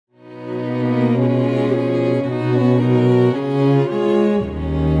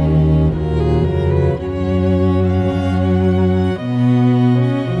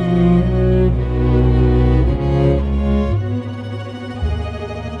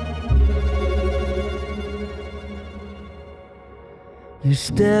You're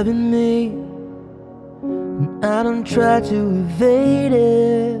stabbing me, and I don't try to evade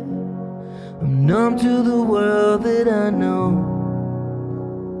it. I'm numb to the world that I know.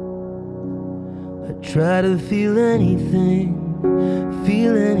 I try to feel anything,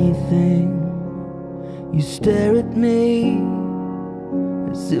 feel anything. You stare at me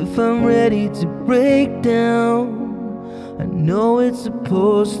as if I'm ready to break down. I know it's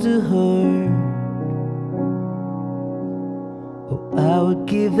supposed to hurt. Oh, I would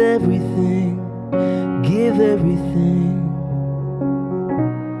give everything, give everything.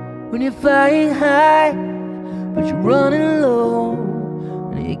 When you're flying high, but you're running low,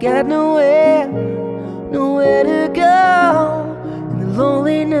 and you got nowhere, nowhere to go. In the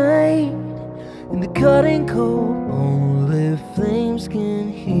lonely night, in the cutting cold, only flames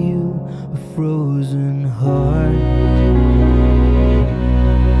can heal a frozen heart.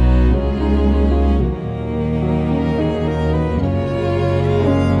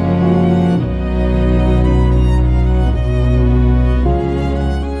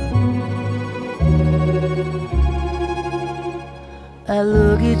 I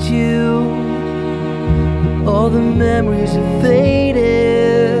look at you, all the memories have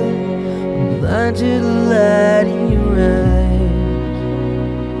faded. I'm blind to the light in your eyes.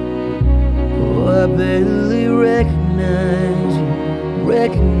 Oh, I barely recognize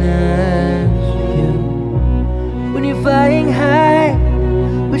you. When you're flying high,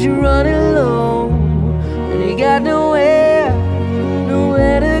 but you're running low, and you got nowhere,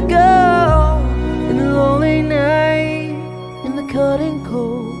 nowhere to go. In the lonely night, in the cutting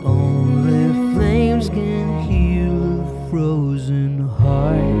cold, only flames can heal a frozen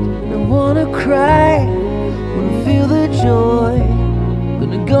heart. I wanna cry, wanna feel the joy,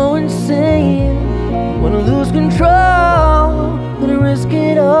 gonna go insane, wanna lose control, gonna risk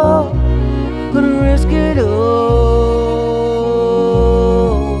it all, gonna risk it all.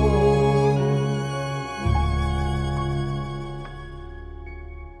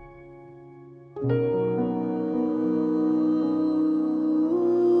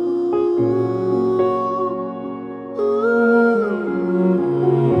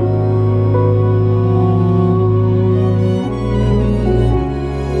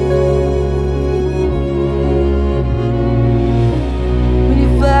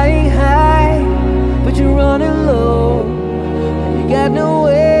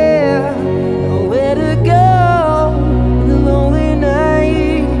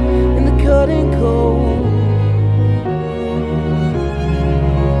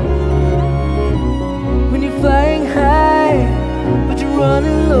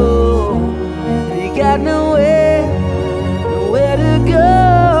 Running low, you got no